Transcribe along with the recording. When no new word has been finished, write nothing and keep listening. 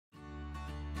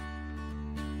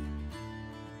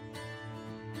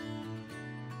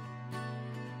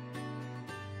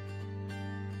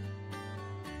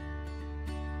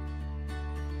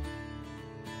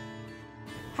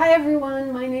Hi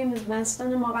everyone, my name is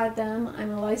Mastaneh Moghadam.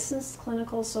 I'm a licensed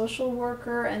clinical social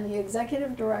worker and the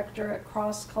executive director at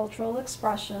Cross Cultural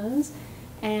Expressions.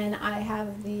 And I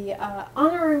have the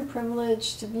honor and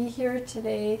privilege to be here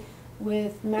today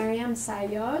with Maryam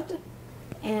Sayyad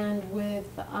and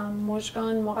with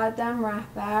Mojgan Moghadam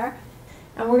Rahbar.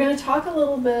 And we're going to talk a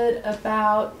little bit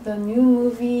about the new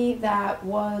movie that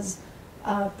was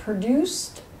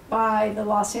produced by the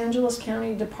Los Angeles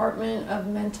County Department of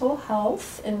Mental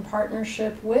Health in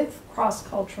partnership with Cross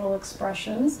Cultural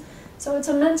Expressions. So it's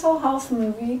a mental health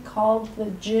movie called The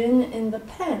Djinn in the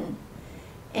Pen.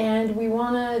 And we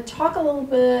want to talk a little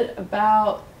bit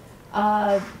about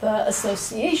the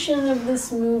association of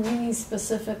this movie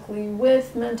specifically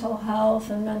with mental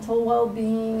health and mental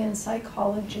well-being and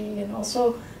psychology, and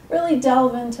also really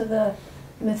delve into the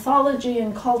mythology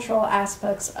and cultural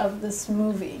aspects of this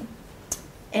movie.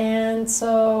 And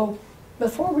so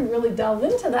before we really delve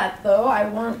into that, though, I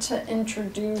want to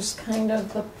introduce kind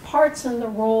of the parts and the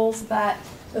roles that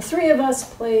the three of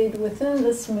us played within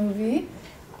this movie.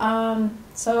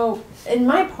 So in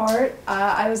my part,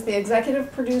 I was the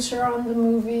executive producer on the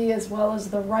movie, as well as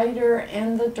the writer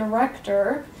and the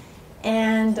director.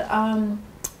 And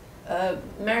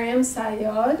Maryam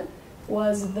Sayyad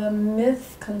was the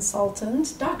myth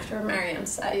consultant, Dr. Maryam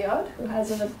Sayyad, who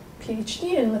has a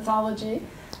PhD in mythology.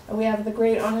 We have the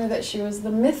great honor that she was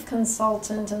the myth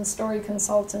consultant and story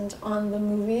consultant on the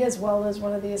movie, as well as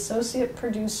one of the associate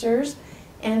producers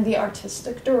and the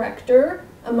artistic director,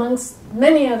 amongst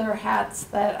many other hats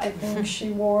that I think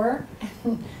she wore.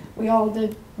 We all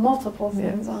did multiple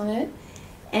things on it.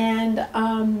 And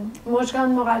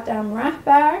Mojgan Moghadam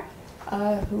Rahbar,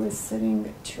 who is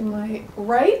sitting to my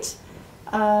right,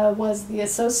 was the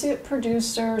associate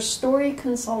producer, story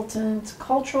consultant,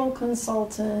 cultural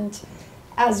consultant,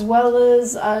 as well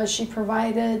as she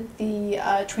provided the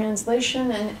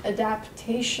translation and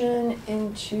adaptation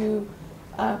into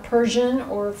Persian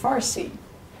or Farsi.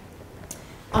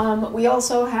 We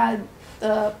also had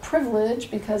the privilege,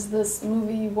 because this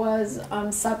movie was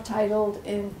subtitled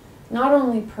in not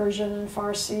only Persian and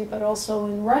Farsi, but also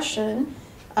in Russian,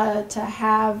 to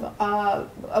have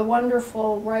a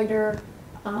wonderful writer,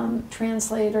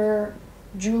 translator,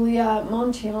 Julia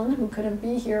Montion, who couldn't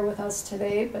be here with us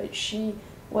today, but she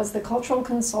was the cultural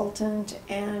consultant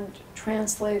and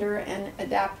translator and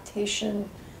adaptation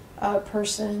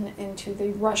person into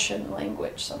the Russian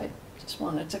language. So I just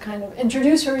wanted to kind of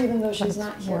introduce her, even though she's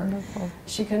not here. Wonderful.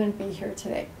 She couldn't be here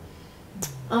today.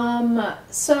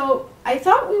 So I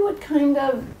thought we would kind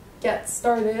of get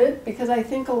started, because I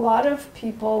think a lot of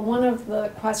people, one of the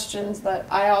questions that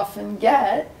I often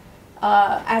get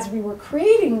as we were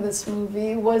creating this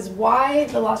movie was why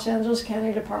the Los Angeles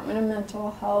County Department of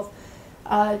Mental Health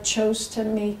chose to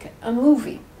make a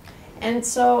movie. And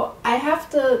so I have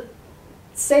to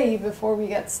say, before we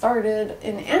get started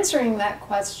in answering that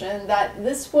question, that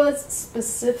this was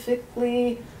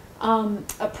specifically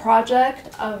a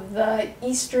project of the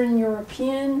Eastern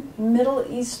European, Middle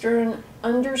Eastern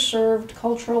Underserved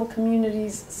Cultural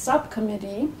Communities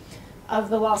Subcommittee of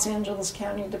the Los Angeles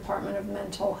County Department of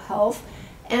Mental Health.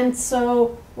 And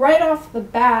so right off the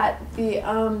bat, the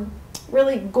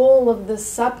really goal of this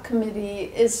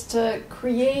subcommittee is to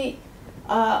create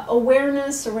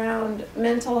awareness around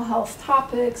mental health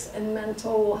topics and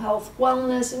mental health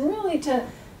wellness, and really to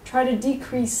try to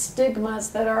decrease stigmas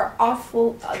that are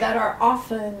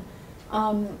often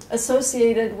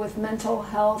associated with mental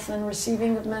health and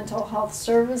receiving of mental health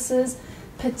services,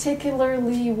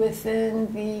 particularly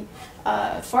within the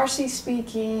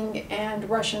Farsi-speaking and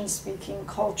Russian-speaking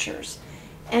cultures.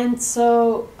 And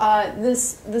so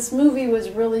this movie was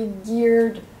really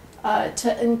geared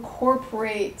to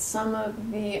incorporate some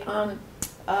of the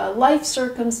life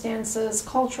circumstances,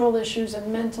 cultural issues,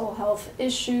 and mental health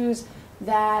issues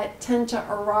that tend to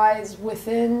arise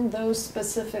within those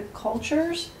specific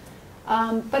cultures.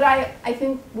 But I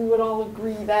think we would all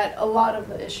agree that a lot of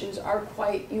the issues are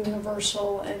quite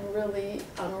universal and really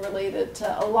related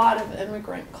to a lot of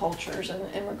immigrant cultures and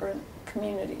immigrant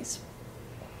communities.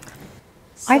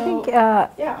 So, I think,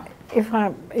 yeah.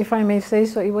 if I may say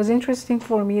so, it was interesting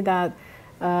for me that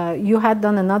you had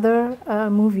done another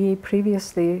movie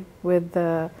previously with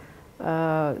the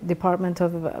LA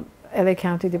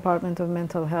County Department of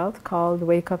Mental Health called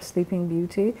Wake Up Sleeping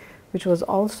Beauty, which was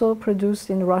also produced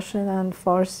in Russian and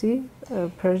Farsi,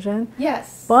 Persian.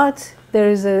 Yes. But there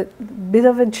is a bit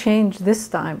of a change this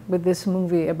time with this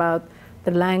movie about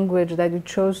the language, that you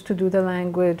chose to do the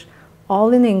language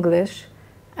all in English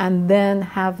and then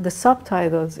have the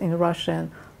subtitles in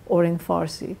Russian or in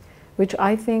Farsi, which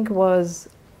I think was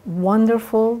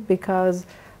wonderful, because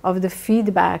of the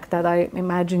feedback that I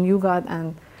imagine you got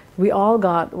and we all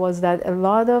got was that a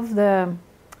lot of the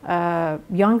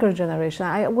younger generation,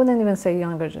 I wouldn't even say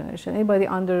younger generation, anybody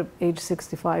under age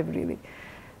 65 really,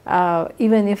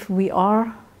 even if we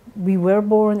were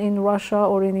born in Russia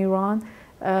or in Iran,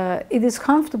 it is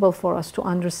comfortable for us to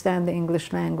understand the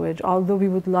English language, although we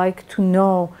would like to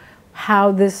know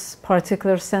how this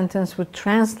particular sentence would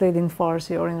translate in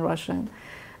Farsi or in Russian.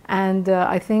 And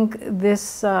I think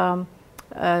this,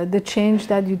 the change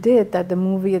that you did, that the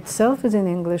movie itself is in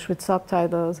English with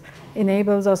subtitles,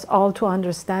 enables us all to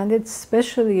understand it,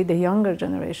 especially the younger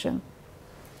generation,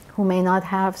 who may not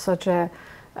have such a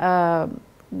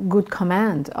good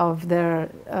command of their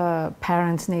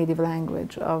parents' native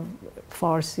language, of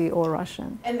Farsi or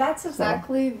Russian. And that's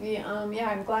exactly the, yeah,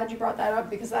 I'm glad you brought that up,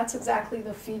 because that's exactly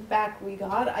the feedback we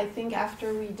got. I think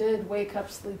after we did Wake Up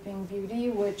Sleeping Beauty,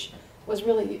 which was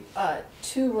really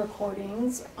 2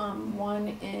 recordings,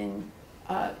 one in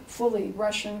fully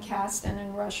Russian cast and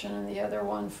in Russian, and the other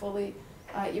one fully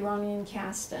Iranian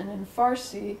cast and in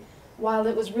Farsi, while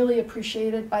it was really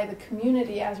appreciated by the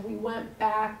community as we went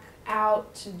back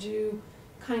out to do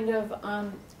kind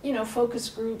of, you know, focus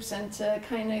groups and to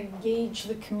kind of gauge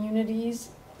the communities,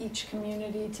 each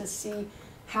community, to see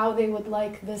how they would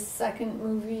like this second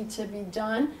movie to be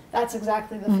done. That's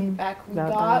exactly the feedback we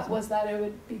got, was that it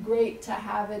would be great to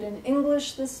have it in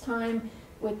English this time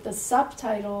with the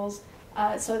subtitles,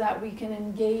 so that we can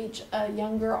engage a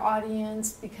younger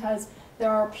audience, because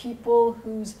there are people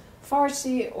whose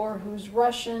Farsi or whose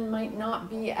Russian might not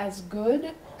be as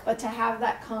good, but to have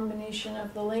that combination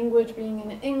of the language being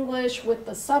in English with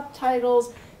the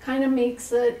subtitles kind of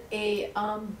makes it a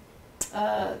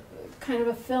kind of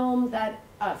a film that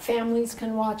families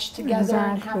can watch together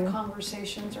and have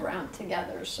conversations around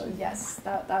together. So yes,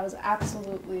 that was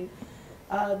absolutely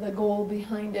the goal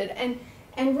behind it.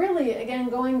 And really, again,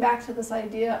 going back to this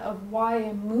idea of why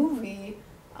a movie,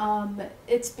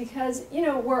 it's because, you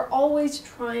know, we're always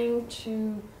trying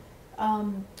to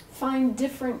find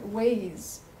different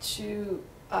ways to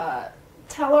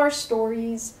tell our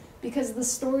stories, because the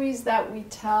stories that we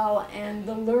tell and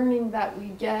the learning that we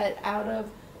get out of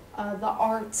the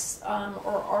arts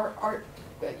or art,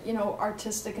 you know,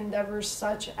 artistic endeavors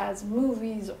such as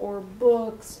movies or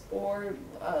books or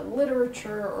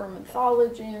literature or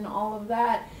mythology and all of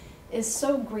that is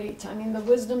so great. I mean, the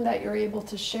wisdom that you're able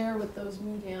to share with those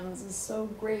mediums is so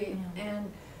great.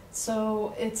 And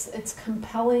so it's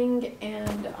compelling,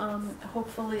 and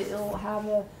hopefully it'll have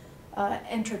a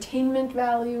entertainment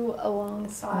value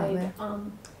alongside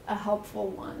a helpful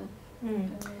one.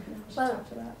 Well,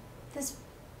 this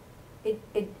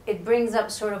it brings up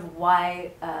sort of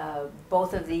why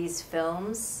both of these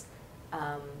films,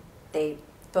 they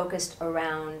focused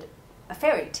around a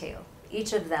fairy tale.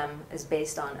 Each of them is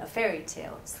based on a fairy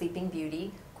tale. Sleeping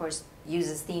Beauty, of course,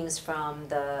 uses themes from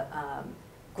the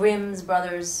Grimm's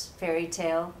Brothers fairy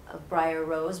tale of Briar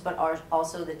Rose, but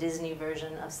also the Disney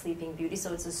version of Sleeping Beauty.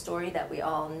 So it's a story that we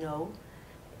all know,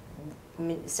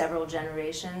 several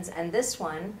generations. And this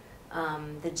one,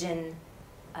 the Djinn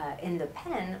in the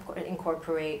Pen, of course,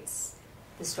 incorporates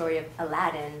the story of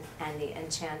Aladdin and the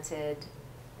enchanted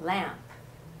lamp.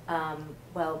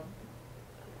 Well,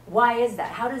 why is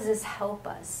that? How does this help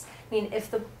us? I mean,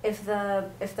 if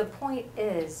the point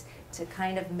is to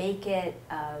kind of make it,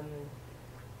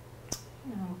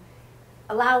 you know,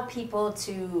 allow people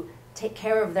to take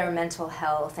care of their mental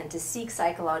health and to seek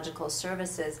psychological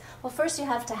services, well, first you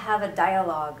have to have a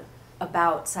dialogue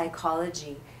about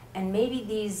psychology, and maybe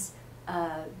these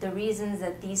the reasons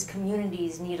that these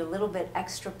communities need a little bit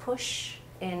extra push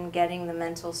in getting the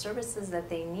mental services that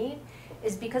they need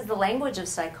is because the language of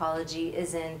psychology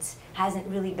hasn't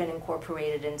really been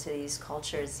incorporated into these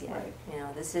cultures yet. Right. You know,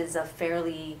 this is a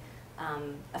fairly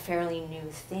new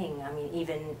thing. I mean,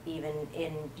 even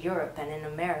in Europe and in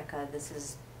America, this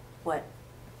is what,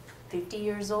 50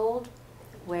 years old,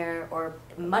 or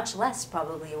much less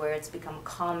probably, where it's become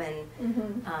common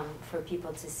for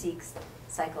people to seek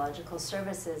psychological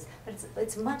services, but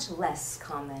it's much less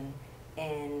common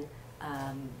in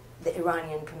the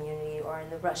Iranian community or in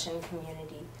the Russian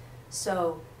community.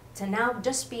 So to now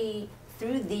just be,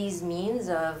 through these means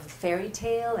of fairy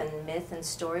tale and myth and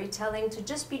storytelling, to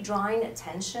just be drawing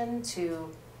attention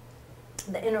to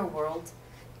the inner world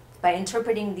by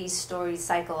interpreting these stories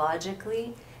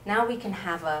psychologically, now we can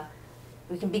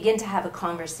begin to have a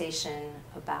conversation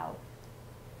about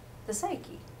the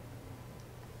psyche,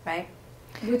 right?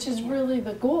 Which is really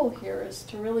the goal here, is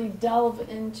to really delve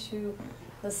into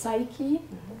the psyche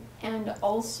and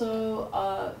also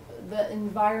the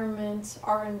environment,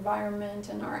 our environment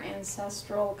and our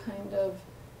ancestral kind of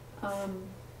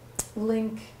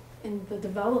link in the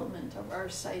development of our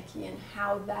psyche and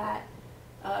how that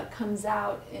comes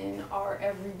out in our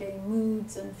everyday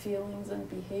moods and feelings and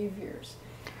behaviors.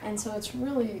 And so it's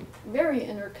really very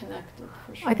interconnected,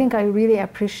 for sure. I think I really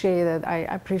appreciated. I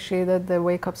appreciated the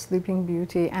Wake Up Sleeping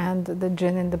Beauty and the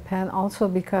Djinn in the Pen also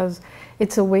because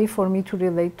it's a way for me to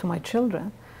relate to my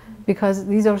children. Because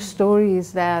these are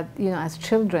stories that, as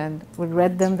children, we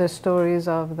read them, the stories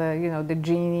of the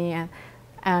genie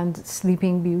and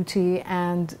Sleeping Beauty,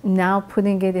 and now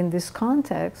putting it in this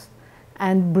context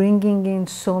and bringing in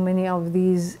so many of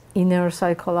these inner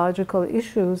psychological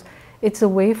issues, it's a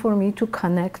way for me to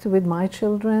connect with my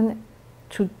children,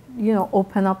 to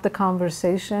open up the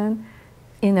conversation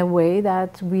in a way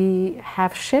that we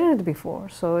have shared before.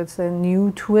 So it's a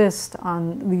new twist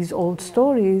on these old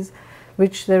stories,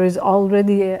 which there is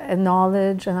already a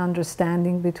knowledge and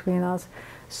understanding between us.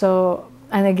 So,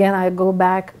 and again, I go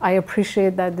back, I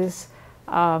appreciate that this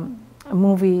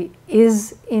movie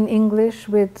is in English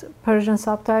with Persian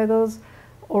subtitles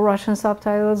or Russian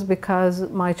subtitles, because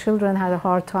my children had a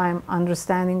hard time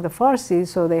understanding the Farsi,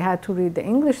 so they had to read the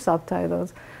English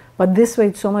subtitles. But this way,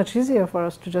 it's so much easier for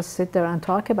us to just sit there and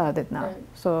talk about it now. Right.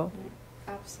 So,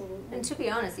 absolutely. And to be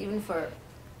honest, even for,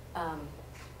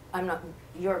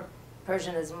 your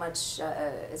Persian is much,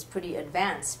 is pretty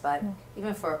advanced, but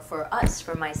even for us,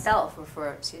 for myself, or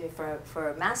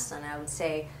for Mastaneh, I would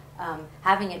say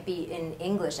having it be in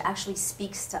English actually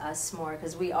speaks to us more,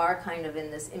 because we are kind of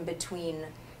in this in-between.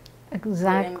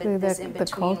 Exactly, the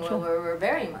culture. where we're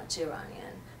very much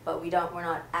Iranian, but we're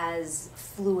not as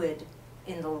fluid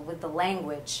with the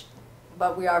language,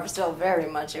 but we are still very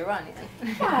much Iranian.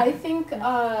 Yeah, I think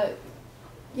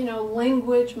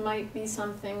language might be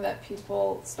something that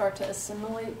people start to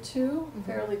assimilate to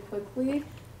fairly quickly,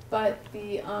 but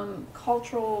the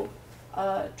cultural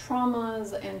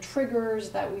traumas and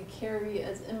triggers that we carry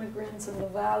as immigrants and the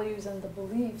values and the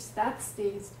beliefs, that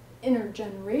stays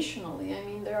intergenerationally. I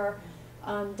mean, there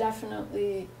are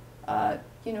definitely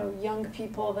young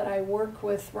people that I work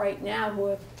with right now who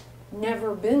have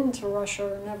never been to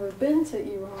Russia or never been to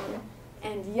Iran,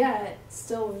 and yet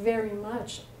still very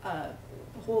much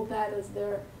hold that as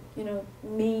their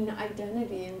main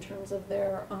identity in terms of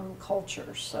their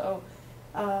culture. So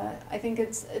I think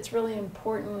it's really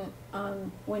important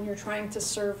when you're trying to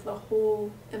serve the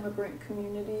whole immigrant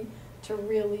community to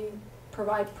really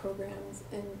provide programs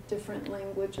in different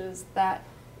languages that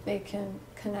they can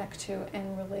connect to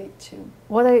and relate to.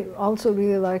 What I also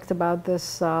really liked about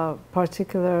this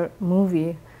particular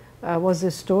movie was the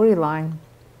storyline.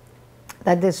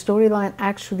 That the storyline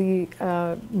actually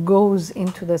goes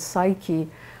into the psyche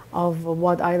of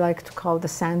what I like to call the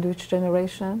sandwich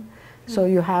generation. So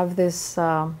you have this,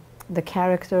 the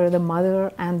character, the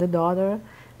mother and the daughter,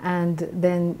 and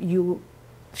then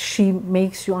she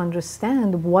makes you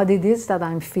understand what it is that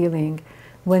I'm feeling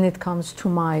when it comes to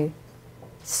my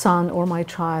son or my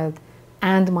child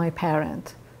and my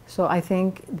parent. So I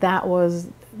think that was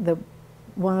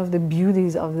one of the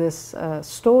beauties of this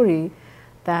story,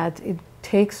 that it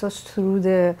takes us through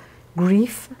the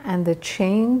grief and the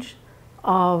change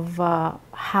of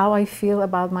how I feel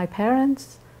about my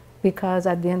parents, because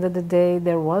at the end of the day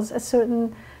there was a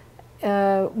certain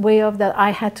way of that I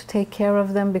had to take care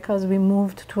of them because we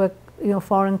moved to a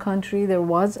foreign country. There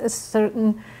was a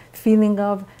certain feeling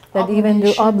of that, even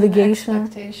the obligation,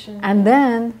 and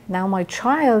then now my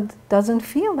child doesn't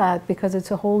feel that because it's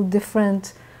a whole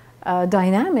different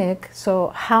dynamic. So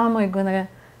how am I going to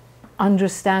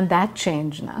understand that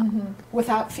change now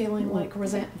without feeling like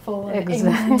resentful and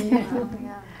exactly. angry?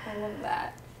 I love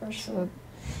that for sure.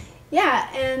 Yeah,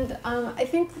 and I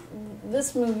think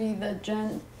this movie, the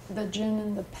Djinn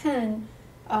in the Pen,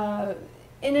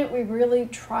 in it we really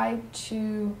tried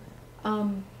to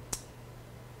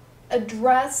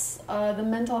address the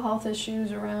mental health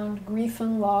issues around grief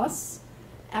and loss,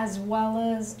 as well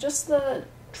as just the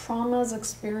traumas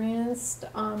experienced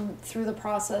through the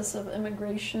process of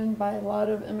immigration by a lot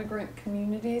of immigrant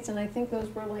communities. And I think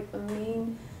those were like the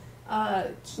main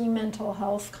key mental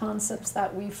health concepts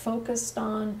that we focused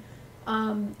on.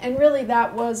 And really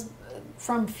that was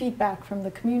from feedback from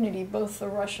the community, both the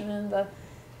Russian and the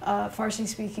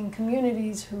Farsi-speaking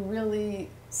communities, who really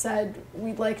said,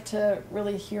 we'd like to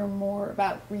really hear more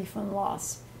about grief and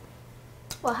loss.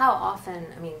 Well, how often,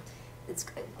 I mean,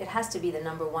 it has to be the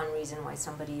number one reason why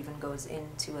somebody even goes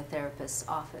into a therapist's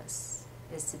office,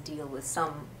 is to deal with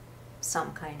some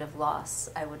kind of loss,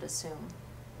 I would assume.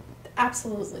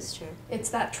 Absolutely. It's true. It's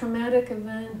that traumatic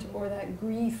event or that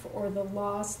grief or the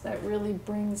loss that really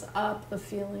brings up the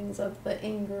feelings of the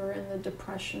anger and the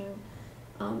depression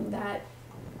that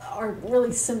are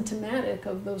really symptomatic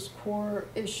of those core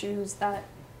issues that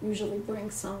usually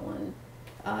bring someone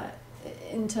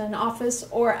into an office,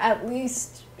 or at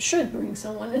least should bring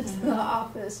someone into the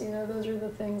office. You know, those are the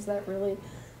things that really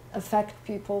affect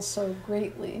people so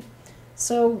greatly.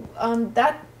 So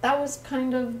that was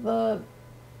kind of the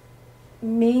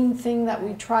main thing that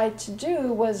we tried to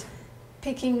do, was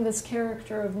picking this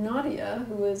character of Nadia,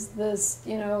 who is this,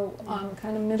 you know,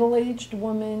 kind of middle-aged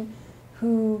woman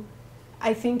who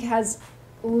I think has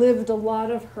lived a lot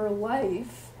of her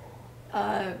life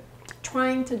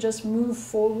trying to just move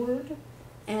forward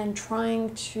and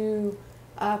trying to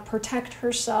protect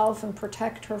herself and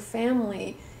protect her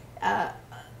family,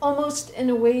 almost in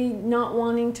a way not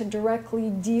wanting to directly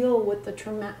deal with the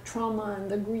trauma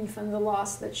and the grief and the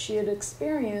loss that she had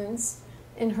experienced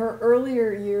in her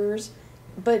earlier years,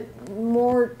 but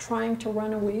more trying to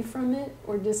run away from it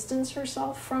or distance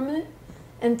herself from it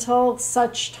until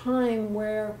such time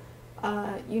where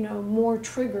you know, more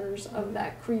triggers of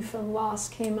that grief and loss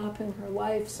came up in her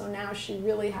life. So now she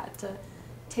really had to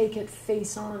take it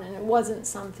face on, and it wasn't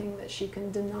something that she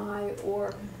can deny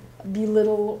or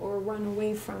belittle or run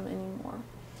away from anymore.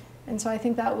 And so I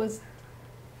think that was...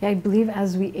 Yeah, I believe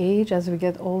as we age, as we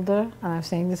get older, and I'm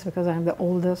saying this because I'm the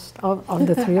oldest of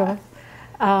the three of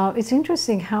us, it's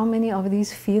interesting how many of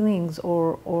these feelings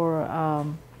or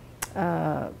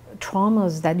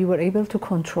traumas that you were able to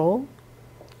control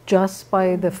just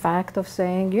by the fact of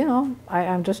saying, you know,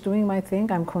 I'm just doing my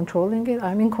thing, I'm controlling it,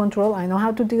 I'm in control, I know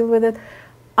how to deal with it,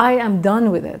 I am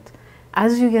done with it.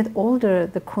 As you get older,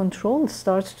 the control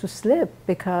starts to slip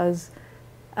because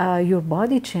your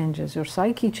body changes, your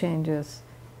psyche changes.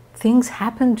 Things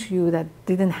happen to you that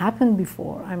didn't happen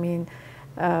before. I mean,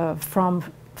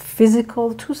 from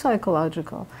physical to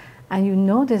psychological. And you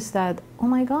notice that, oh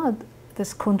my God,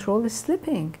 this control is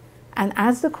slipping. And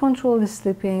as the control is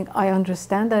slipping, I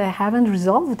understand that I haven't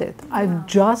resolved it. Yeah. I've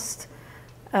just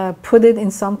put it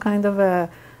in some kind of a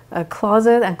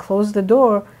closet and closed the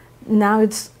door. Now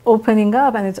it's opening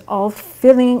up and it's all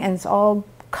filling and it's all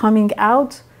coming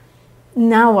out.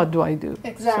 Now what do I do?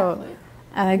 Exactly. So,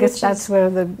 and I guess that's where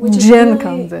the Djinn really,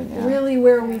 comes in. Yeah. Really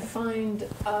where we find,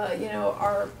 you know,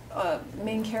 our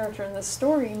main character in the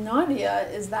story, Nadia,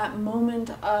 is that moment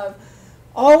of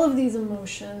all of these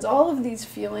emotions, all of these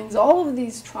feelings, all of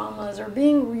these traumas are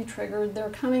being re-triggered. They're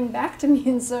coming back to me,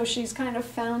 and so she's kind of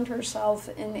found herself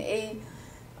in a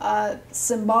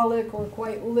symbolic or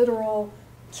quite literal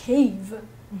cave,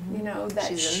 you know, that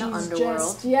she's in the underworld.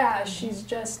 Just, yeah, she's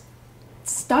just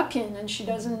stuck in, and she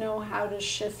doesn't know how to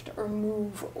shift or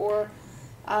move or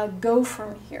go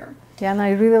from here. Yeah, and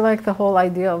I really like the whole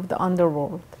idea of the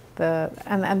underworld.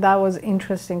 And that was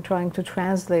interesting, trying to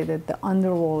translate it, the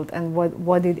underworld, and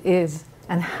what it is,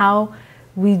 and how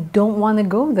we don't want to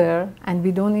go there, and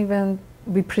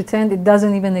we pretend it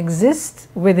doesn't even exist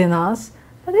within us,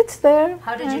 but it's there.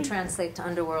 How did you translate to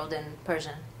underworld in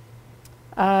Persian?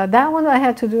 That one I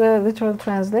had to do a literal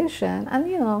translation, and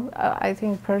you know, I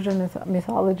think Persian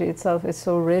mythology itself is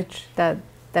so rich that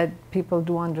people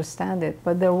do understand it,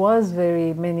 but there was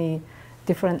very many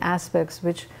different aspects,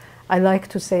 which I like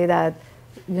to say that,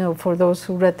 you know, for those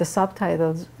who read the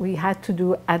subtitles, we had to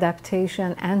do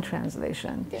adaptation and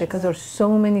translation, yes, because there are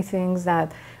so many things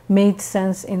that made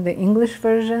sense in the English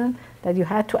version that you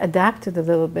had to adapt it a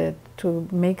little bit to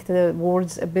make the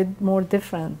words a bit more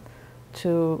different,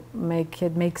 to make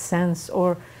it make sense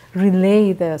or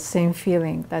relay the same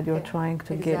feeling that you're trying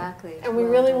to give. Exactly. And we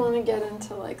really want to get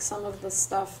into like some of the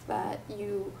stuff that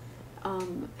you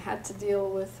had to deal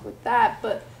with that,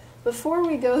 but before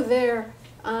we go there,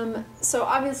 so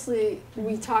obviously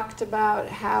we talked about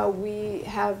how we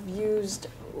have used,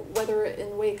 whether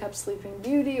in Wake Up Sleeping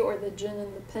Beauty or the Djinn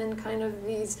and the Pen, kind of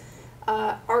these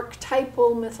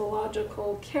archetypal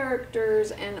mythological characters,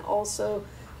 and also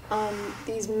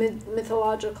these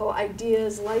mythological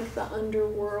ideas like the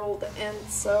underworld. And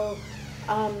so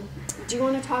do you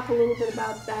want to talk a little bit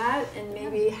about that and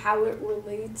maybe how it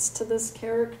relates to this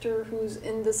character who's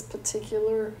in this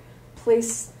particular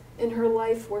place in her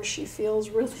life where she feels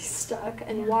really stuck,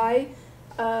 and why,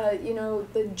 you know,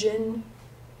 the Djinn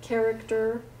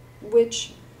character,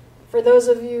 which, for those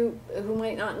of you who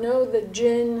might not know, the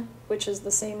Djinn, which is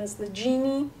the same as the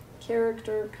genie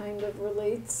character, kind of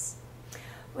relates.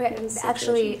 Well,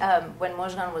 actually, when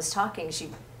Mojgan was talking,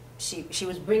 she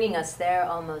was bringing us there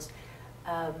almost.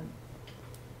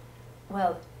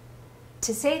 Well,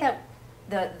 to say that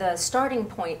the starting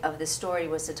point of the story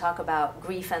was to talk about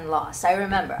grief and loss. I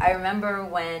remember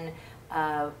when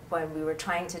we were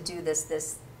trying to do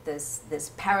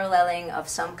this paralleling of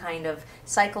some kind of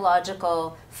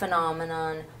psychological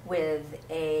phenomenon with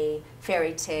a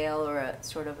fairy tale or a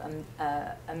sort of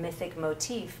a mythic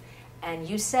motif, and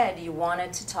you said you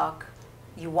wanted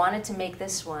to make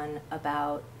this one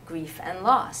about grief and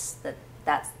loss,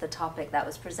 that's the topic that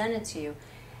was presented to you.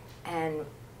 And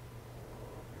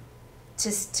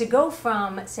to go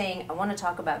from saying, I want to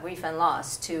talk about grief and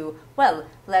loss, to, well,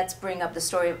 let's bring up the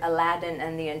story of Aladdin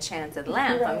and the Enchanted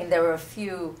Lamp. Right. I mean, there were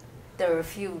a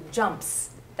few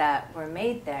jumps that were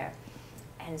made there.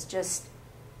 And it's just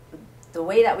the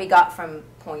way that we got from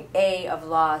point A of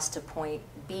loss to point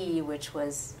B, which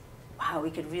was, wow,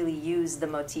 we could really use the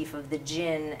motif of the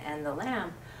Djinn and the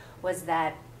lamp, was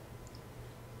that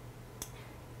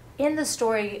in the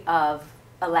story of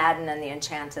Aladdin and the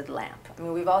Enchanted Lamp, I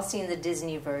mean, we've all seen the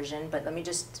Disney version, but let me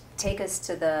just take us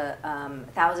to the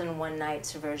 1001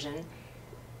 Nights version.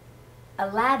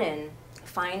 Aladdin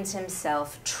finds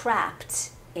himself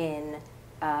trapped in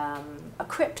a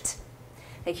crypt.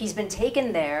 Like, he's been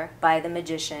taken there by the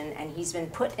magician, and he's been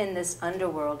put in this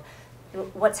underworld.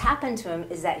 What's happened to him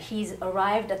is that he's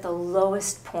arrived at the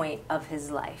lowest point of his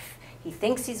life. He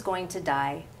thinks he's going to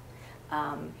die.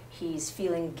 He's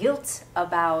feeling guilt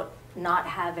about not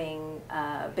having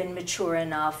been mature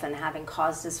enough and having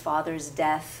caused his father's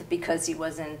death because he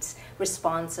wasn't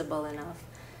responsible enough.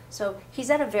 So he's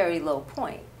at a very low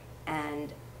point.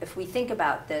 And if we think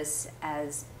about this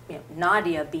as, you know,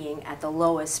 Nadia being at the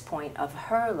lowest point of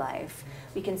her life,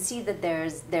 we can see that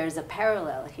there's a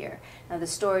parallel here. Now, the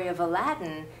story of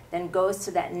Aladdin then goes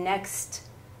to that next,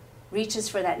 reaches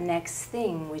for that next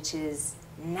thing, which is,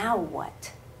 now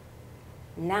what?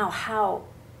 Now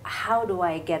how do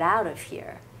I get out of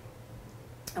here?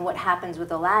 And what happens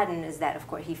with Aladdin is that, of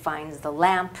course, he finds the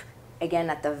lamp, again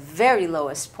at the very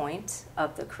lowest point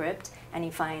of the crypt, and he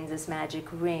finds this magic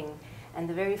ring. And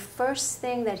the very first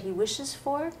thing that he wishes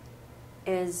for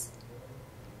is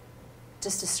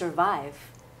just to survive,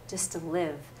 just to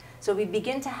live. So we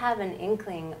begin to have an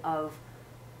inkling of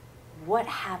what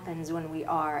happens when we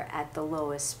are at the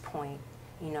lowest point.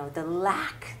 You know, the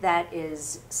lack that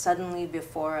is suddenly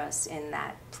before us in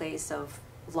that place of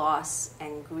loss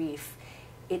and grief,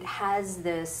 it has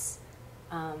this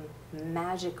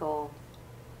magical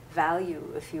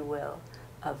value, if you will,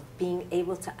 of being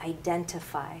able to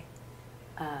identify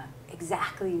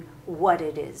exactly what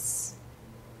it is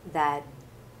that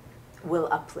will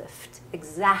uplift,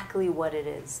 exactly what it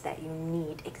is that you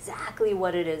need, exactly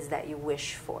what it is that you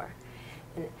wish for.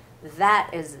 And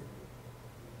that is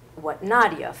what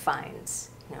Nadia finds.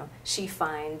 You know, she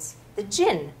finds the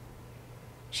Djinn.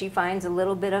 She finds a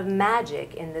little bit of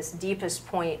magic in this deepest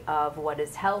point of what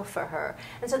is hell for her.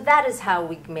 And so that is how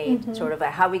we made sort of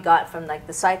how we got from like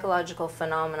the psychological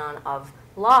phenomenon of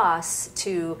loss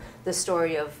to the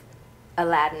story of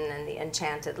Aladdin and the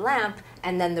Enchanted Lamp,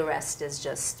 and then the rest is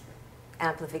just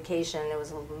amplification. It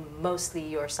was mostly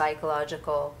your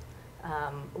psychological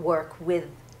work with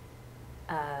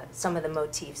some of the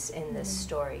motifs in this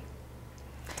story.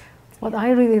 What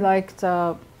I really liked,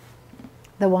 the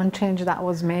one change that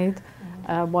was made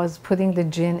was putting the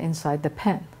Djinn inside the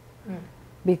pen.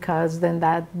 Because then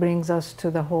that brings us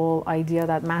to the whole idea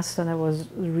that Mastaneh was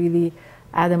really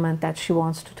adamant that she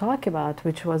wants to talk about,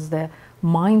 which was the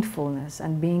mindfulness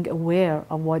and being aware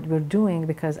of what we're doing,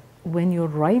 because when you're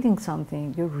writing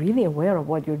something, you're really aware of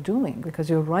what you're doing because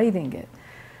you're writing it.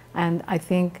 And I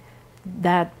think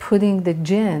that putting the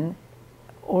Djinn,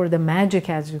 or the magic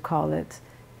as you call it,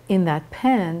 in that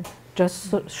pen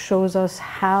just shows us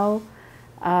how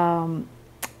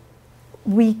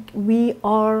we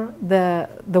are the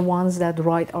ones that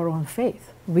write our own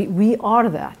faith. We are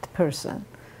that person.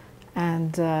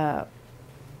 And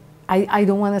I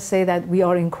don't want to say that we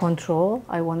are in control.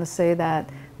 I want to say that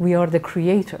we are the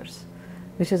creators,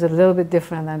 which is a little bit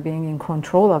different than being in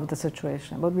control of the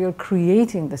situation. But we are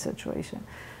creating the situation.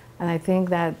 And I think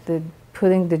that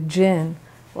putting the Djinn,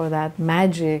 or that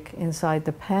magic, inside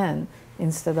the pen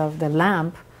instead of the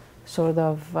lamp sort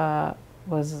of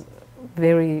was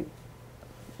very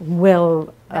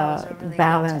well really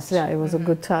balanced. Yeah, it was a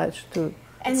good touch too.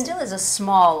 It still is a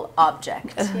small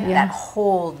object that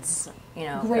holds, you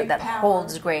know,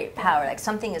 holds great power. Like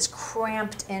something is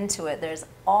cramped into it. There's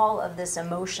all of this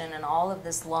emotion and all of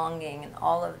this longing and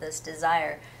all of this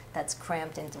desire that's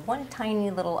cramped into one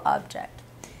tiny little object.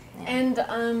 Yeah.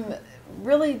 And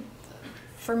really,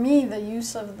 for me, the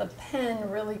use of the pen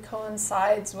really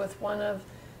coincides with one of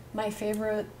my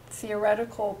favorite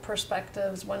theoretical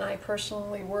perspectives when I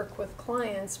personally work with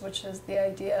clients, which is the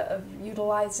idea of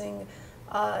utilizing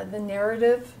the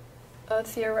narrative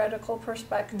theoretical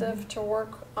perspective to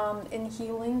work in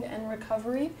healing and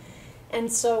recovery.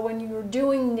 And so when you're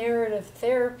doing narrative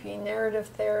therapy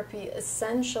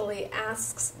essentially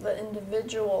asks the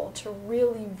individual to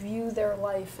really view their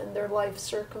life and their life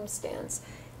circumstance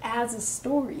as a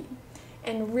story,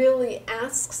 and really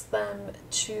asks them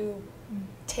to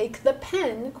take the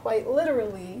pen, quite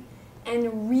literally,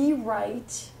 and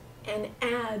rewrite and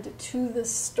add to the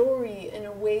story in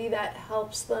a way that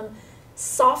helps them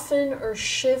soften or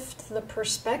shift the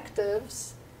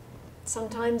perspectives,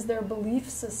 sometimes their belief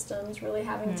systems, really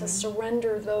having to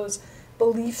surrender those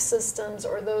belief systems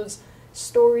or those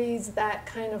stories that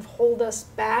kind of hold us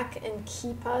back and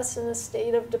keep us in a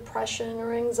state of depression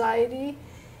or anxiety,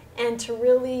 and to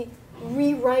really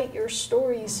rewrite your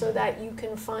story so that you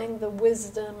can find the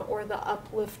wisdom or the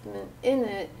upliftment in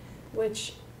it,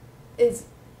 which is,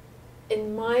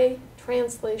 in my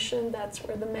translation, that's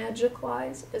where the magic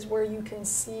lies, is where you can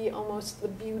see almost the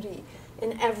beauty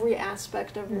in every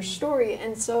aspect of your story.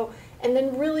 And so, and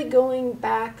then really going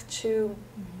back to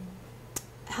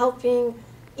helping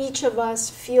each of us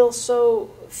feel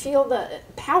the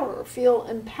power, feel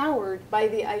empowered by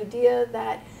the idea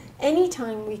that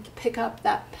anytime we pick up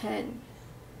that pen,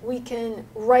 we can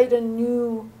write a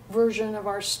new version of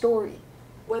our story,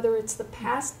 whether it's the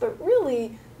past, but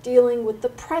really dealing with the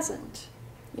present.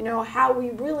 You know, how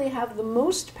we really have the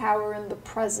most power in the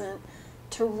present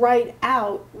to write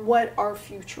out what our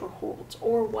future holds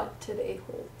or what today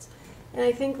holds. And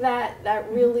I think that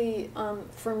really,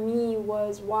 for me,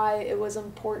 was why it was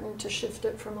important to shift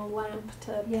it from a lamp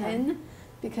to a pen,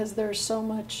 because there's so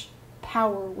much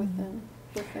power within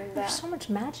that. There's so much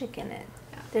magic in it.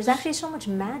 There's actually so much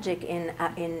magic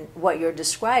in what you're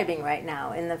describing right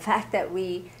now, in the fact that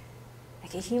we,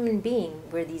 like a human being,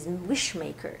 we're these wish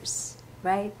makers,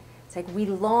 right? It's like we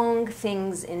long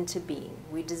things into being.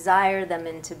 We desire them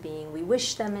into being. We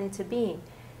wish them into being.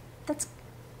 That's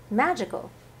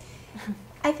magical.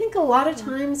 I think a lot of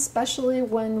times, especially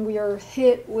when we are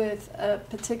hit with a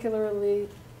particularly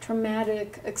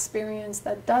traumatic experience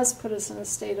that does put us in a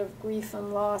state of grief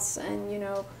and loss, and, you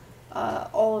know,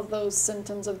 all of those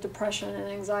symptoms of depression and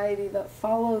anxiety that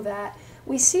follow that,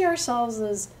 we see ourselves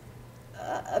as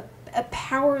a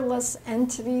powerless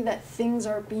entity that things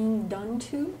are being done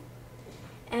to.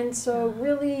 And so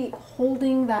really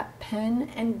holding that pen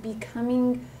and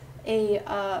becoming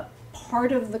a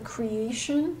part of the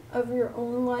creation of your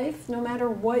own life, no matter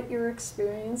what your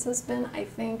experience has been, I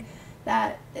think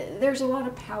that there's a lot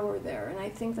of power there, and I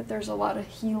think that there's a lot of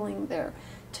healing there.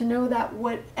 To know that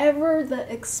whatever the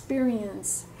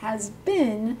experience has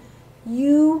been,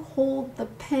 you hold the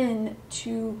pen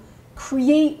to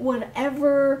create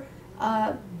whatever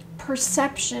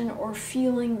perception or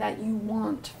feeling that you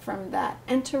want from that,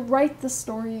 and to write the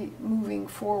story moving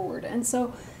forward. And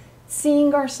so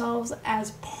seeing ourselves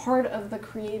as part of the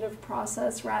creative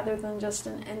process rather than just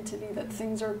an entity that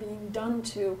things are being done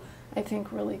to, I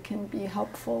think really can be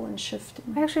helpful in shifting.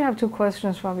 I actually have two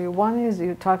questions from you. One is,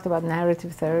 you talked about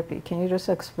narrative therapy. Can you just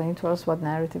explain to us what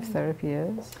narrative therapy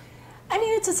is? I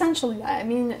mean, it's essentially that. I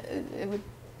mean, it would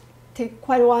take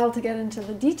quite a while to get into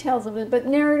the details of it, but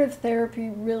narrative therapy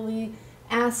really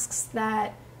asks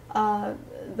that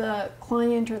the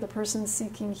client or the person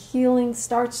seeking healing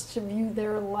starts to view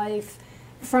their life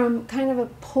from kind of a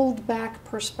pulled back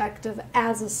perspective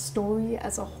as a story,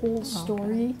 as a whole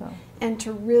story, and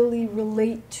to really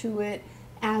relate to it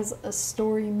as a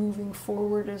story moving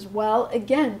forward as well,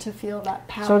 again, to feel that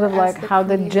power. Sort of like how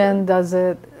the creator. Djinn does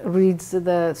it, reads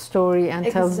the story and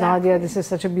tells Nadia, this is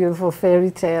such a beautiful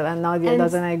fairy tale, and Nadia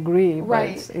doesn't agree,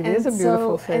 right. but it is a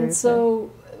beautiful fairy tale. And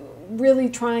so really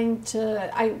trying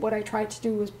to, what I tried to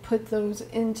do was put those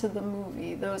into the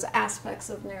movie, those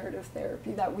aspects of narrative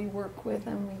therapy that we work with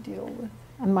and we deal with.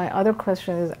 And my other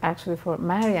question is actually for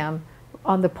Maryam.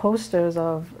 On the posters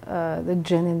of the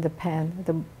Djinn in the pen,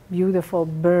 the beautiful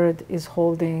bird is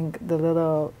holding the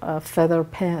little feather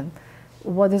pen.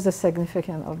 What is the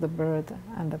significance of the bird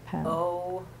and the pen?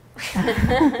 Oh.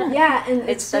 Yeah, and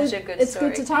it's such a good it's story.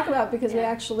 good to talk about because we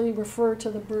actually refer to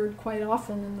the bird quite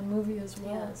often in the movie as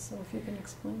well. Yeah. So if you can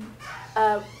explain.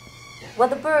 Well,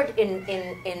 the bird in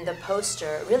the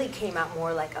poster really came out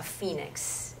more like a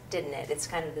phoenix, didn't it? It's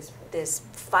kind of this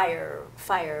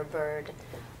fire bird,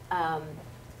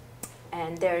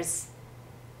 and there's,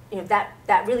 you know,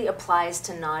 that really applies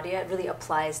to Nadia. It really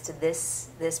applies to this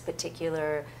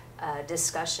particular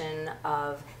discussion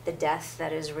of the death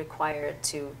that is required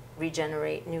to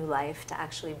regenerate new life, to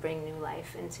actually bring new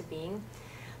life into being.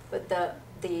 But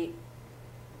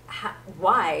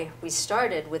why we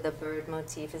started with a bird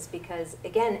motif is because,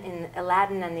 again, in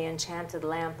Aladdin and the Enchanted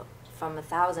Lamp from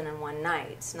 1001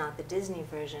 Nights, not the Disney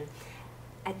version,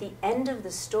 at the end of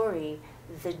the story,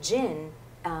 the Djinn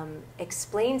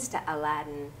explains to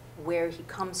Aladdin where he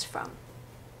comes from,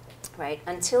 right?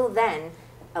 Until then,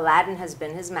 Aladdin has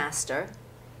been his master,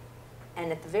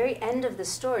 and at the very end of the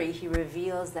story, he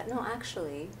reveals that, no,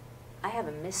 actually, I have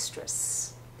a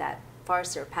mistress that far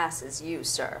surpasses you,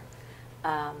 sir.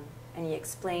 And he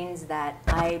explains that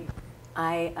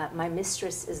my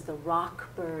mistress is the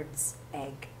rock bird's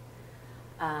egg.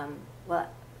 Well,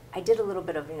 I did a little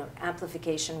bit of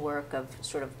amplification work of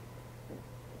sort of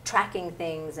tracking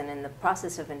things, and in the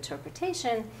process of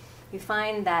interpretation, you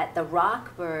find that the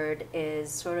rock bird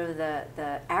is sort of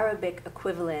the Arabic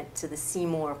equivalent to the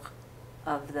Simurgh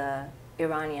of the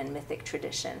Iranian mythic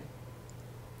tradition.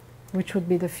 Which would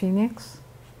be the phoenix?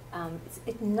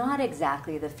 It's not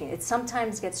exactly the phoenix. It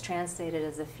sometimes gets translated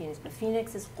as the phoenix. The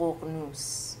phoenix is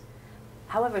Qornus.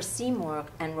 However, Simurgh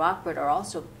and rockbird are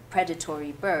also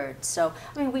predatory birds. So,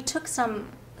 I mean, we took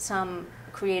some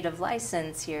creative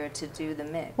license here to do the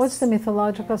mix. What's the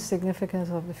mythological significance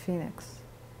of the phoenix?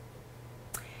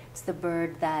 It's the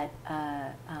bird that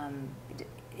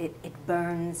it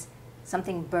burns.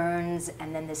 Something burns,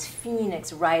 and then this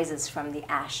phoenix rises from the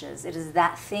ashes. It is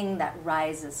that thing that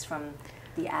rises from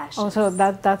the ashes. Also,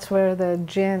 that's where the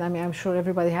Djinn, I mean, I'm sure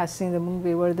everybody has seen the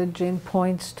movie where the Djinn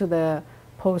points to the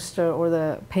poster or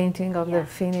the painting of the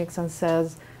phoenix and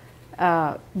says,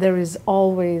 there is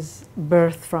always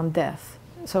birth from death.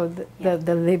 So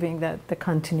the living, the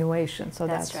continuation. So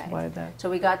that's right. Why so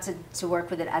we got to work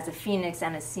with it as a phoenix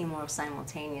and a Simurgh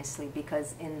simultaneously,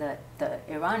 because in the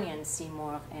Iranian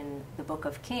Simurgh in the Book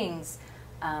of Kings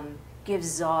gives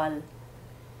Zal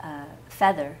a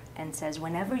feather and says,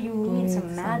 whenever you need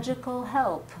some magical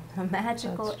help, a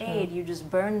magical aid, you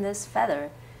just burn this feather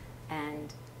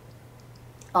and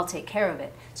I'll take care of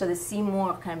it. So the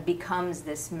Simurgh kind of becomes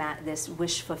this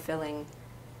wish-fulfilling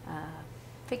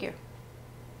figure.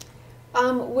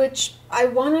 Which I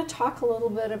want to talk a little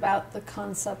bit about the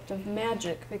concept of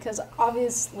magic, because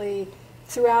obviously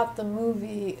throughout the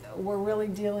movie we're really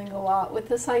dealing a lot with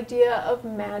this idea of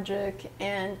magic,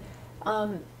 and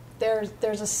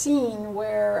there's a scene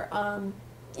where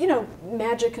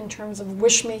magic in terms of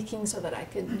wish making, so that I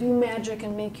could do magic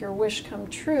and make your wish come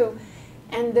true.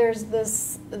 And there's the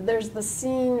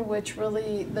scene which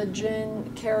really the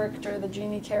Djinn character, the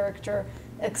genie character,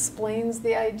 explains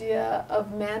the idea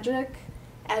of magic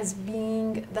as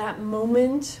being that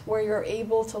moment where you're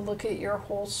able to look at your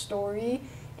whole story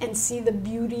and see the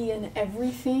beauty in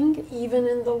everything, even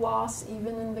in the loss,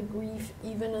 even in the grief,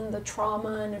 even in the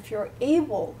trauma. And if you're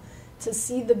able to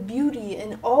see the beauty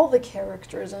in all the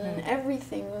characters and in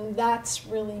everything, then that's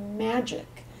really magic.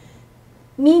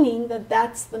 Meaning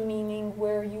that's the meaning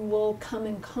where you will come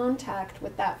in contact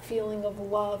with that feeling of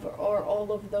love, or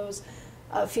all of those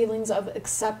feelings of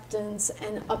acceptance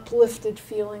and uplifted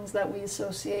feelings that we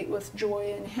associate with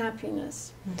joy and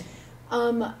happiness.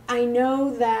 I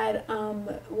know that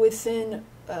within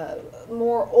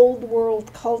more old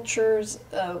world cultures,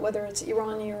 whether it's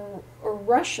Iranian or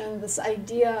Russian, this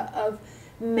idea of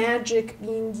magic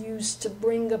being used to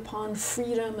bring upon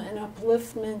freedom and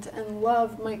upliftment and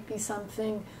love might be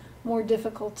something more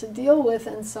difficult to deal with,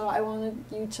 and so I wanted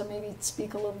you to maybe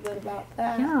speak a little bit about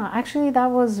that. Yeah, actually that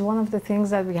was one of the things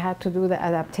that we had to do the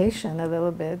adaptation a little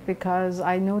bit, because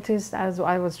I noticed as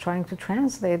I was trying to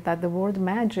translate that the word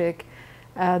magic,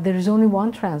 there is only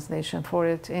one translation for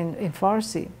it in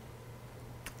Farsi,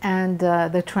 and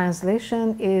the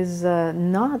translation is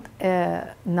not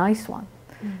a nice one,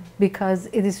 because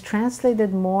it is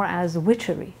translated more as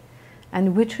witchery.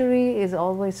 And witchery is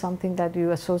always something that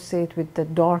you associate with the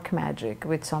dark magic,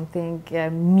 with something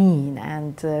mean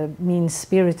and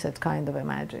mean-spirited kind of a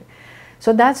magic.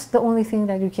 So that's the only thing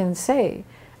that you can say.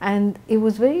 And it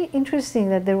was very interesting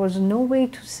that there was no way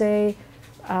to say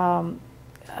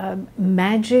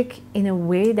magic in a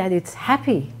way that it's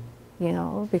happy,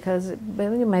 because a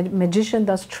magician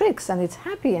does tricks and it's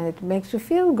happy and it makes you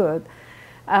feel good.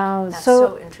 That's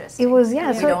so interesting. It was, we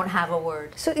don't have a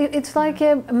word. So it's like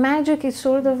magic is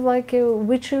sort of like a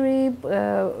witchery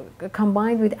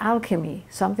combined with alchemy,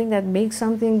 something that makes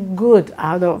something good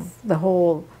out of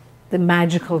the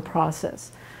magical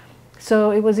process.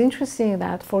 So it was interesting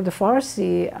that for the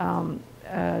Farsi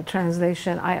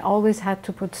translation, I always had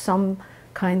to put some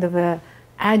kind of a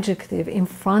adjective in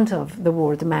front of the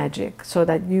word magic, so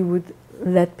that you would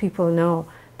let people know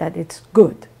that it's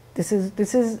good.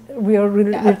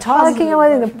 We're talking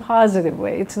about it in a positive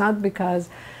way. It's not because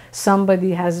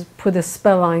somebody has put a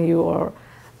spell on you, or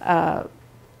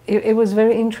it was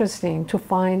very interesting to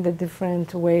find the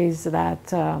different ways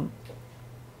that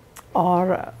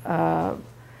our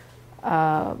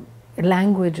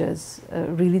languages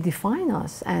really define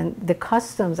us, and the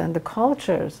customs and the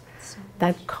cultures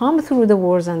that come through the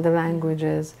words and the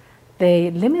languages,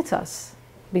 they limit us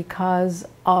because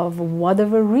of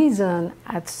whatever reason.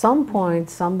 At some point,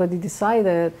 somebody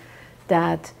decided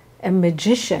that a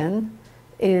magician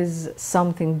is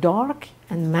something dark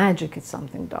and magic is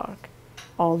something dark.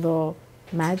 Although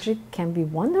magic can be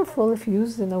wonderful if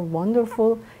used in a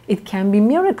wonderful, it can be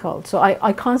miracle. So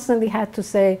I constantly had to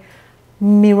say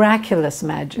miraculous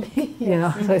magic, yes. You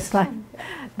know, so it's like,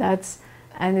 that's,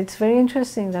 and it's very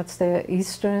interesting, that's the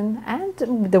Eastern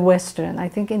and the Western. I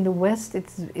think in the West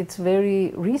it's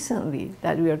very recently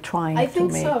that we are trying to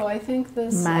make I think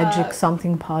this magic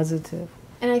something positive.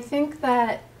 And I think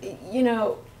that, you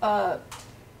know,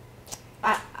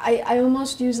 I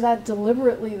almost use that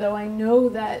deliberately, though I know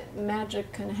that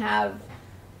magic can have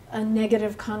a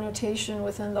negative connotation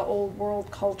within the old world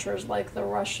cultures like the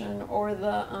Russian or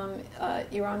the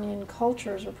Iranian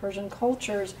cultures or Persian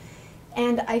cultures.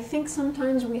 And I think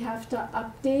sometimes we have to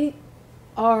update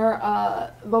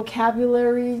our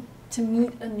vocabulary to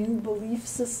meet a new belief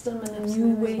system and a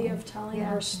new way of telling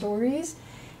our stories.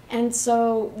 And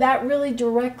so that really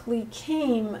directly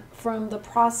came from the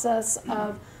process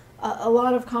of a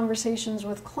lot of conversations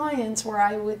with clients where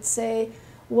I would say,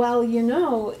 well, you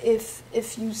know, if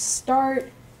you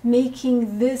start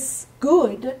making this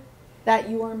good that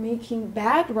you are making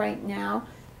bad right now,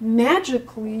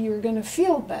 magically you're going to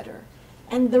feel better.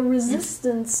 And the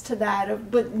resistance to that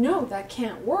of, but no, that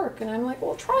can't work. And I'm like,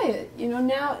 well, try it. You know,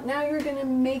 now you're going to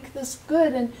make this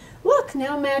good. And look,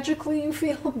 now magically you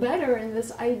feel better. And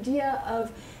this idea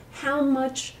of how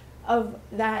much of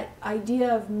that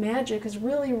idea of magic is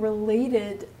really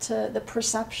related to the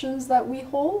perceptions that we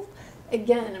hold,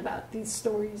 again, about these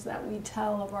stories that we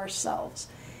tell of ourselves.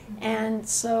 And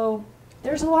so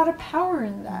there's a lot of power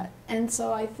in that. And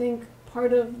so I think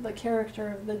part of the character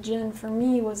of the Djinn for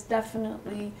me was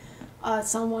definitely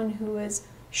someone who is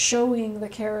showing the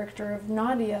character of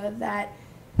Nadia that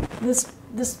this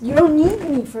you don't need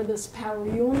me for this power,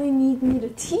 you only need me to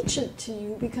teach it to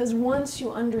you, because once you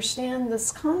understand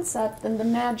this concept, then the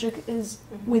magic is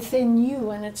within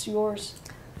you and it's yours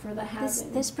for the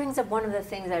having. This brings up one of the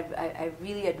things I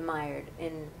really admired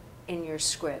in your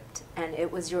script, and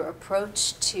it was your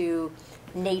approach to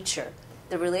nature,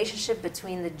 the relationship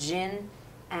between the Djinn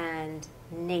and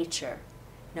nature.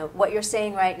 You know, what you're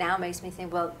saying right now makes me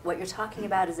think, well, what you're talking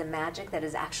about is a magic that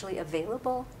is actually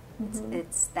available.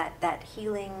 It's that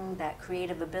healing, that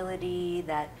creative ability,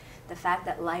 that the fact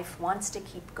that life wants to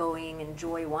keep going and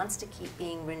joy wants to keep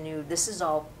being renewed. This is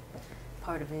all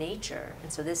part of nature,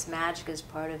 and so this magic is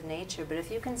part of nature. But if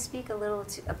you can speak a little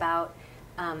about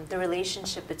the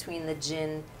relationship between the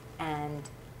Djinn and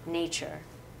nature.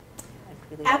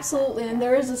 Really absolutely, and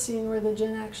there is a scene where the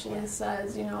Djinn actually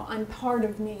says, you know, I'm part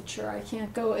of nature, I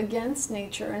can't go against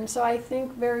nature. And so I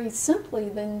think very simply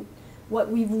then what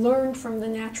we've learned from the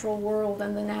natural world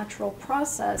and the natural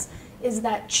process is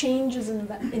that change is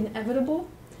inevitable,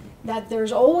 that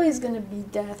there's always going to be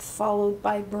death followed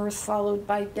by birth, followed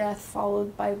by death,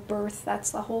 followed by birth. That's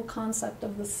the whole concept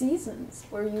of the seasons,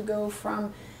 where you go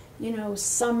from, you know,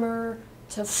 summer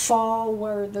to fall,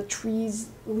 where the trees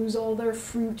lose all their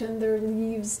fruit and their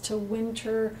leaves, to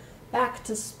winter, back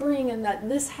to spring, and that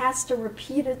this has to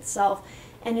repeat itself.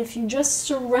 And if you just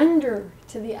surrender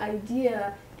to the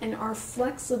idea and are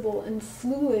flexible and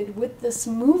fluid with this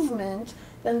movement,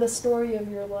 then the story of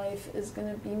your life is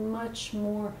going to be much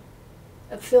more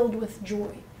filled with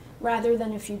joy, rather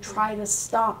than if you try to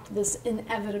stop this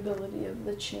inevitability of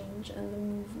the change and the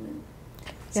movement.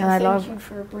 So yeah, thank you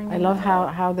for bringing I love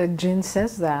how the Djinn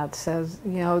says that, says,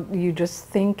 you know, you just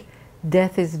think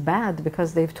death is bad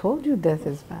because they've told you death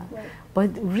is bad. Right. But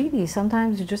really,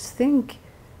 sometimes you just think,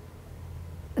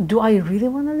 do I really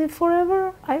want to live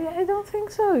forever? I don't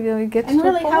think so. You know, you get and to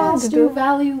really, a point how else to do you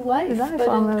value life but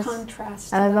almost, in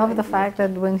contrast? And I love the idea. fact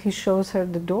that when he shows her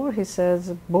the door, he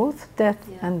says both death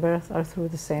and birth are through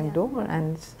the same door,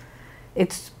 and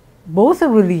it's both a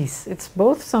release. It's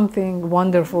both something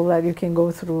wonderful that you can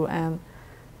go through and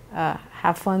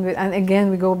have fun with. And again,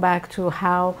 we go back to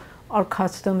how our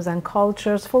customs and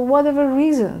cultures, for whatever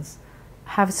reasons,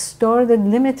 have started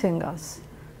limiting us.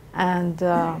 And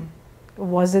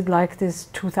was it like this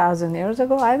 2,000 years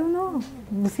ago? I don't know.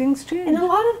 Things change. And a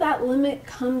lot of that limit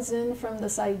comes in from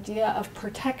this idea of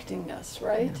protecting us,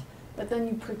 right? Yeah. But then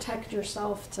you protect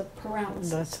yourself to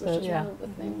paralysis, which is one of the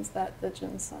things that the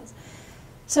Djinn says.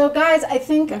 So guys, I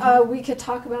think we could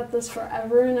talk about this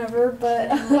forever and ever,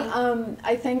 but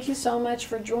I thank you so much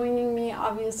for joining me.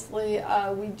 Obviously,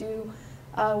 we do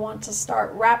want to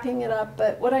start wrapping it up,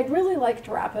 but what I'd really like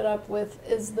to wrap it up with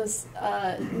is this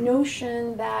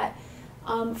notion that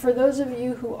For those of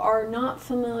you who are not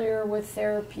familiar with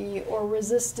therapy or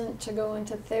resistant to go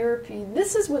into therapy,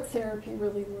 this is what therapy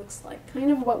really looks like,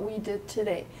 kind of what we did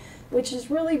today, which is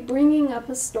really bringing up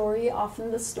a story, often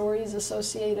the stories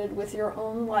associated with your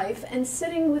own life, and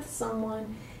sitting with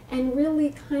someone and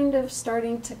really kind of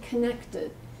starting to connect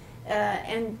it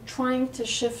and trying to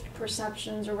shift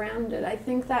perceptions around it. I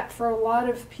think that for a lot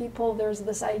of people there's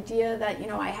this idea that,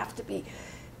 I have to be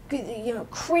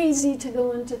crazy to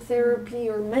go into therapy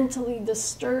or mentally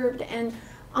disturbed, and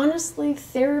honestly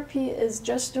therapy is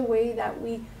just a way that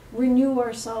we renew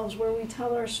ourselves, where we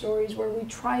tell our stories, where we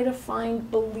try to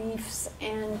find beliefs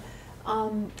and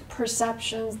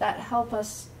perceptions that help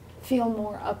us feel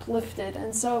more uplifted.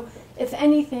 And so if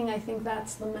anything, I think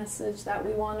that's the message that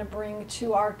we want to bring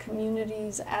to our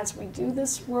communities as we do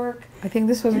this work. I think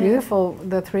this was beautiful.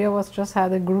 The three of us just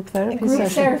had a group therapy session. Group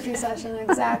therapy session,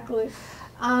 exactly.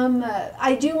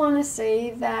 I do want to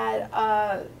say that,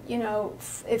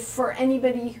 if for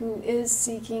anybody who is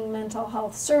seeking mental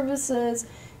health services,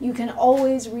 you can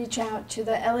always reach out to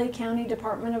the LA County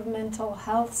Department of Mental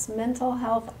Health's Mental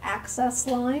Health Access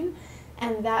Line,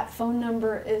 and that phone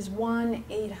number is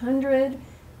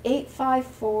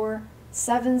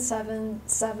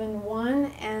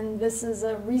 1-800-854-7771, and this is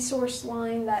a resource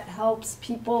line that helps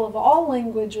people of all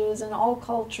languages and all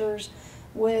cultures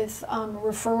with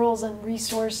referrals and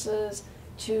resources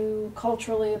to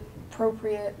culturally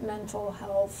appropriate mental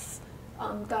health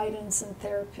guidance and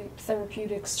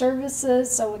therapeutic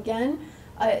services. So again,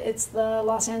 it's the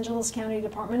Los Angeles County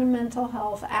Department of Mental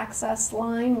Health Access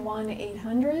Line,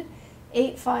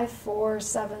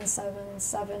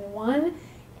 1-800-854-7771.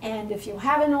 And if you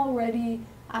haven't already,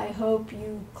 I hope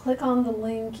you click on the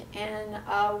link and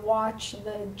watch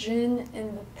the Djinn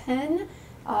in the Pen.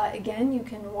 Again, you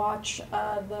can watch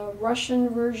the Russian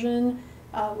version,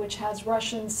 which has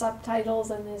Russian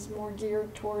subtitles and is more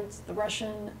geared towards the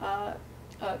Russian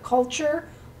culture,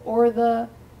 or the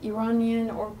Iranian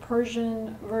or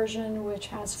Persian version, which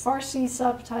has Farsi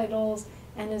subtitles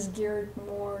and is geared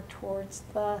more towards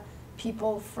the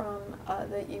people from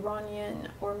the Iranian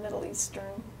or Middle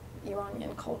Eastern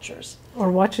Iranian cultures. Or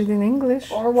watch it in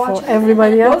English, or watch for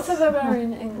everybody else. Both of them are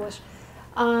in English.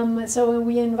 So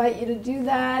we invite you to do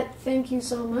that. Thank you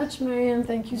so much, Maryam.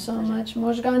 Thank you so much,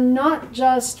 Mojgan, not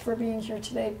just for being here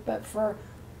today, but for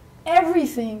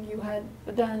everything you had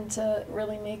done to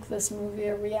really make this movie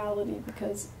a reality,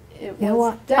 because it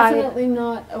was definitely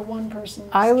not a one-person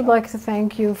job. I would like to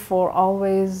thank you for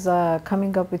always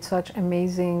coming up with such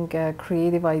amazing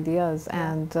creative ideas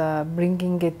and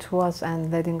bringing it to us and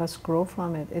letting us grow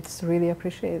from it. It's really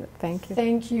appreciated. Thank you.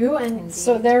 Thank you. And indeed.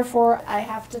 So therefore, I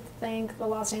have to thank the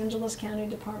Los Angeles County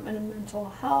Department of Mental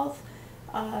Health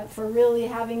for really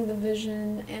having the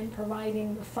vision and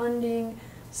providing the funding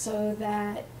so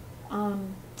that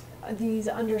these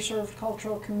underserved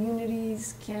cultural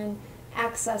communities can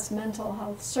access mental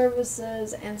health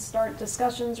services and start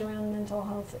discussions around mental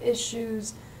health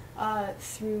issues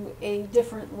through a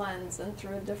different lens and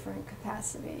through a different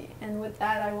capacity. And with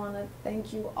that, I want to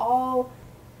thank you all,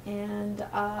 and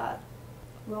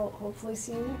we'll hopefully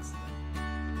see you next time.